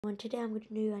And today I'm going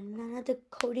to do another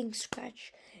coding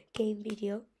scratch game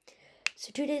video.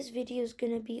 So today's video is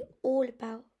going to be all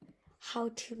about how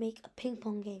to make a ping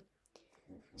pong game.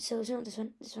 So it's not this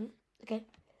one, okay?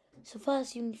 So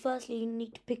firstly you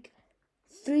need to pick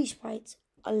 3 sprites,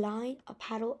 a line, a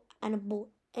paddle, and a ball,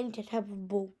 any type of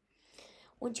ball.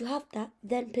 Once you have that,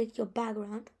 then pick your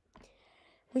background.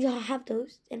 When you have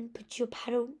those, then put your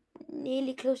paddle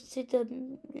nearly close to the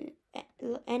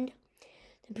end.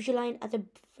 Then put your line at the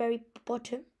very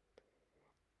bottom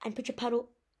and put your paddle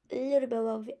a little bit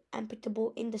above it and put the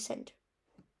ball in the center.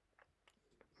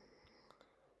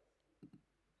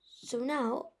 So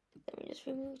now, let me just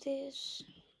remove this.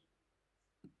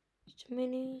 Just a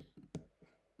minute.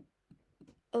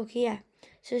 Okay, yeah.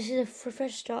 So this is a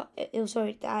fresh start.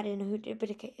 Sorry, I didn't know who did, but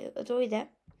okay, it's already there.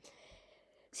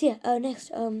 So yeah,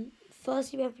 next,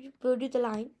 firstly we'll do the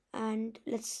line and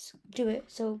let's do it.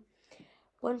 So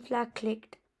one flag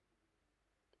clicked.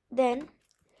 Then,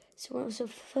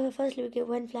 firstly we get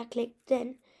one flag clicked.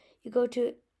 Then you go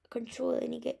to control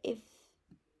and you get if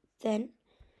then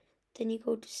you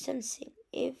go to sensing.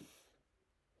 If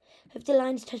the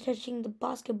line is touching the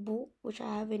basketball, which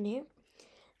I have in here,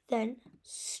 then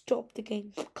stop the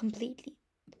game completely.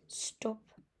 Stop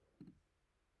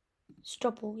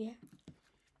all, yeah.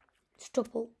 Stop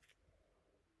all.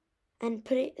 And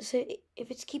put it, so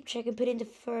if it's keep checking, put it in the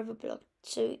forever block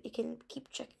so it can keep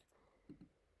checking.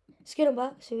 Skip on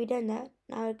back, so we've done that.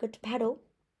 Now I go to paddle.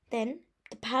 Then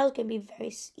the paddle can be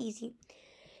very easy.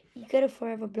 You go to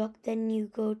forever block, then you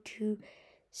go to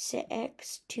set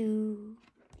X to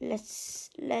let's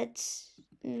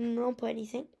not put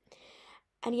anything,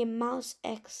 and you mouse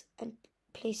X and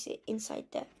place it inside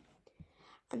there,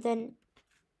 and then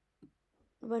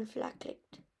when flag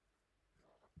clicked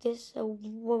this, so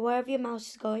wherever your mouse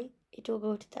is going, it will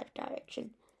go to that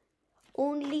direction.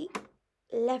 Only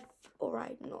left or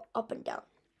right, not up and down.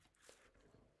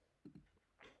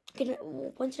 Okay,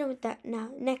 once you're done with that, now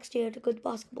next you have to go to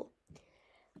basketball.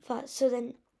 First, so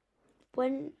then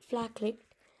when flag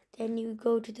clicked, then you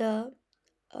go to the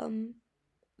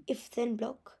if then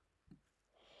block.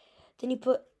 Then you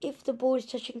put if the ball is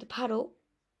touching the paddle.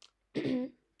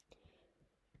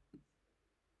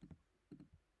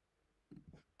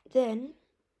 Then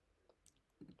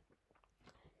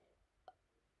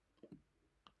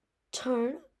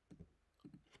turn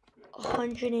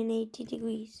 180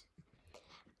 degrees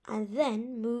and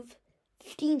then move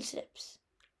 15 steps.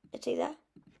 Let's say that.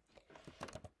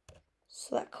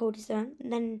 So that code is done.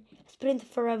 And then let's put in the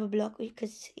forever block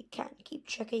because it can't keep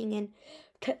checking and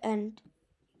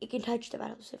it can touch the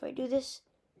paddle. So if I do this,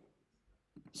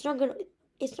 it's not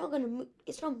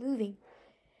moving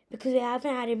because we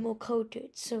haven't added more code to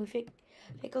it. So if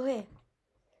I go here,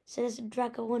 so let's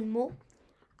drag one more,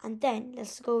 and then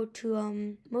let's go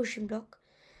to motion block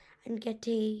and get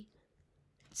a,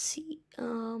 let's see,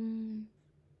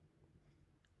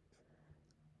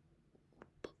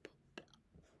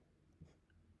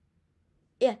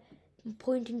 yeah,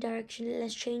 pointing direction.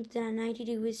 Let's change the 90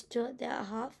 degrees to the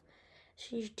half.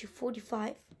 Change it to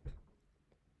 45.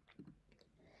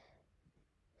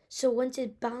 So once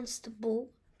it bounces the ball,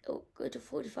 it will go to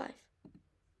 45.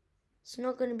 It's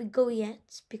not going to be go yet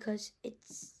because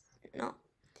it's not.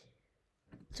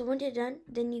 So once you're done,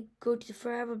 then you go to the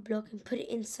forever block and put it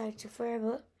inside to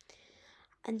forever.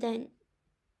 And then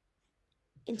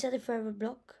inside the forever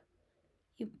block,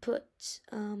 you put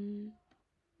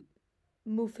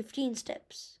move 15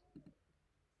 steps.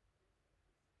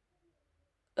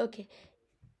 Okay.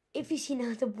 If you see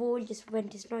now, the ball just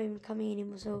went. It's not even coming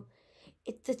anymore. So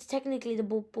it's technically the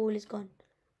ball is gone.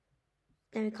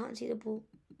 Now we can't see the ball.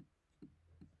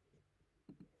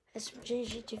 Let's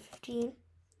change it to 15.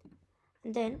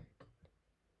 And then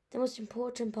the most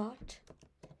important part,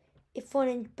 if on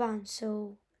edge bounce.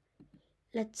 So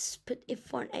let's put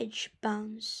if on edge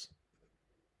bounce.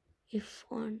 If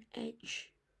on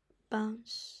edge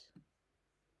bounce.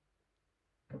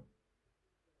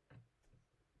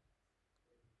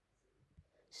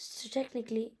 So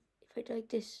technically, if I do like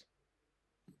this,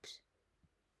 oops.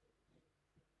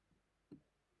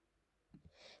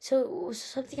 So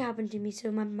something happened to me.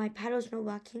 So my paddle's not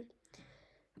working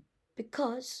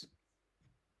because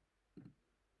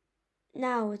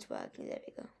now it's working. There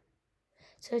we go.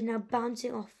 So it's now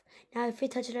bouncing off. Now if we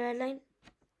touch the red line,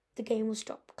 the game will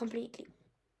stop completely.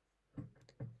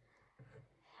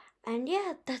 And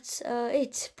yeah, that's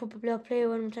it. Probably I'll play it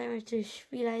one more time. I just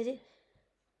realize it.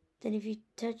 Then if you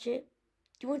touch it,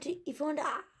 if you want to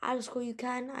add a score, you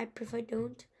can. I prefer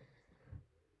don't.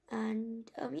 And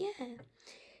yeah,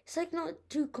 it's like not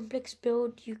too complex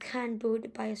build. You can build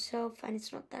it by yourself, and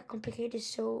it's not that complicated.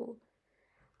 So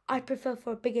I prefer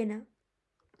for a beginner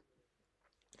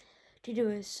to do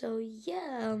it. So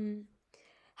yeah,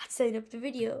 that's the end of the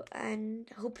video,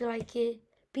 and I hope you like it.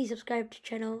 Please subscribe to the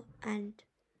channel, and